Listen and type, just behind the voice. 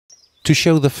To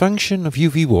show the function of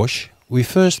UV wash, we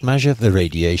first measure the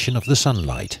radiation of the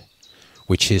sunlight,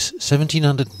 which is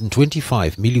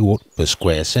 1725 milliwatt per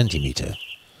square centimeter.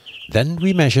 Then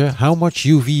we measure how much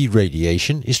UV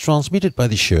radiation is transmitted by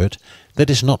the shirt that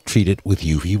is not treated with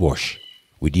UV wash.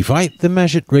 We divide the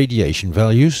measured radiation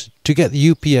values to get the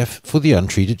UPF for the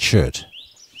untreated shirt.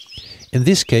 In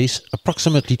this case,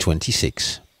 approximately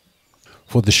 26.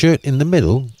 For the shirt in the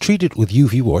middle, treated with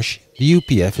UV wash, the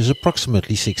UPF is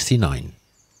approximately 69.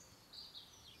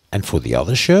 And for the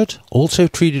other shirt, also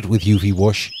treated with UV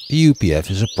wash, the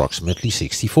UPF is approximately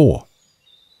 64.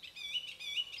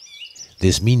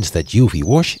 This means that UV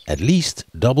wash at least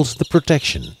doubles the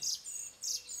protection.